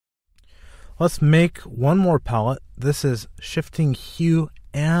Let's make one more palette. This is shifting hue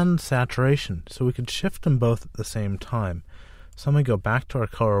and saturation. So we could shift them both at the same time. So I'm going to go back to our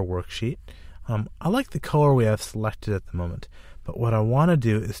color worksheet. I like the color we have selected at the moment, but what I want to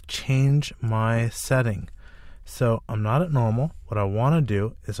do is change my setting. So I'm not at normal. What I want to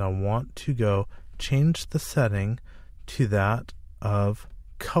do is I want to go change the setting to that of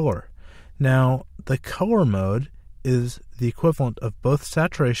color. Now, the color mode is the equivalent of both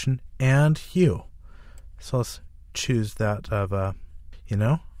saturation and hue. So let's choose that of,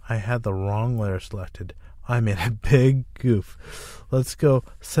 I had the wrong layer selected. I made a big goof. Let's go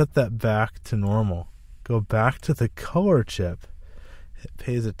set that back to normal. Go back to the color chip. It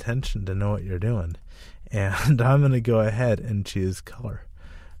pays attention to know what you're doing. And I'm going to go ahead and choose color.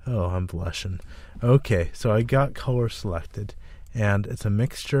 Oh, I'm blushing. Okay, so I got color selected. And it's a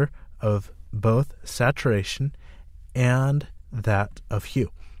mixture of both saturation and that of hue.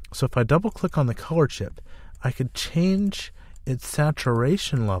 So if I double click on the color chip, I could change its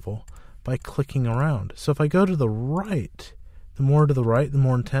saturation level by clicking around. So if I go to the right, the more to the right, the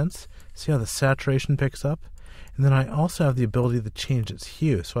more intense. See how the saturation picks up? And then I also have the ability to change its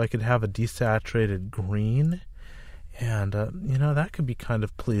hue. So I could have a desaturated green. And, that could be kind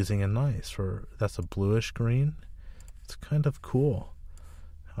of pleasing and nice. That's a bluish green. It's kind of cool.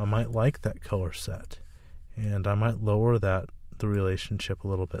 I might like that color set. And I might lower the relationship a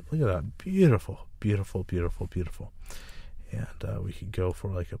little bit. Look at that. Beautiful, beautiful, beautiful, beautiful. And we could go for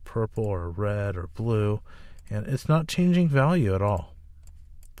like a purple or a red or blue. And it's not changing value at all.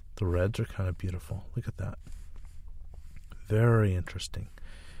 The reds are kind of beautiful. Look at that. Very interesting.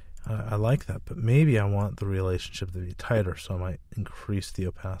 I like that, but maybe I want the relationship to be tighter, so I might increase the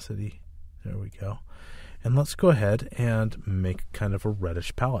opacity. There we go. And let's go ahead and make kind of a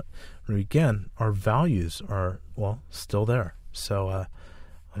reddish palette. And again, our values are, still there. So I'm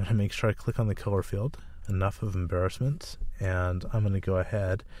going to make sure I click on the color field. Enough of embarrassments. And I'm going to go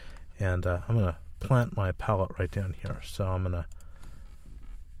ahead and I'm going to plant my palette right down here. So I'm going to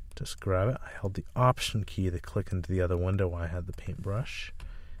just grab it. I held the Option key to click into the other window while I had the paintbrush.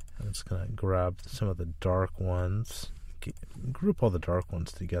 I'm just going to grab some of the dark ones. Group all the dark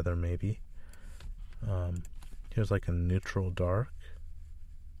ones together maybe. Here's like a neutral dark.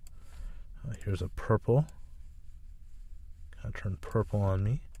 Here's a purple. Kind of turn purple on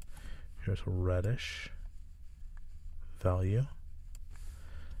me. Here's a reddish value.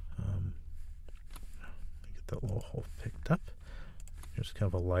 Get that little hole picked up. Here's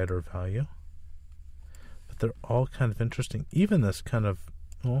kind of a lighter value. But they're all kind of interesting. Even this kind of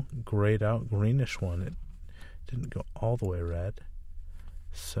grayed out greenish one, it didn't go all the way red.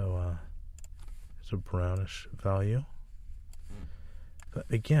 So there's a brownish value. But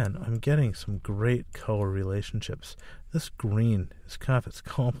again, I'm getting some great color relationships. This green is kind of its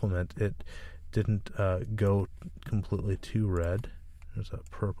complement. It didn't go completely too red. There's a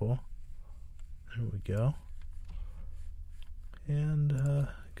purple. There we go. And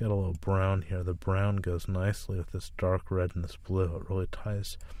got a little brown here. The brown goes nicely with this dark red and this blue. It really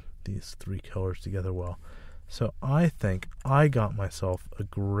ties these three colors together well. So I think I got myself a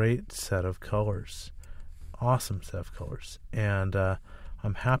great set of colors. Awesome set of colors. And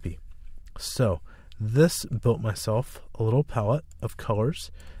I'm happy. So this built myself a little palette of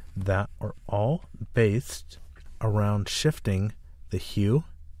colors that are all based around shifting the hue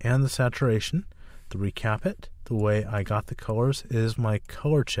and the saturation. To recap it, the way I got the colors is my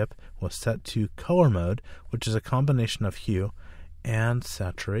color chip was set to color mode, which is a combination of hue and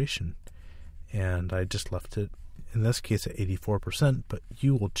saturation. And I just left it, in this case, at 84%, but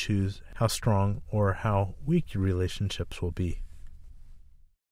you will choose how strong or how weak your relationships will be.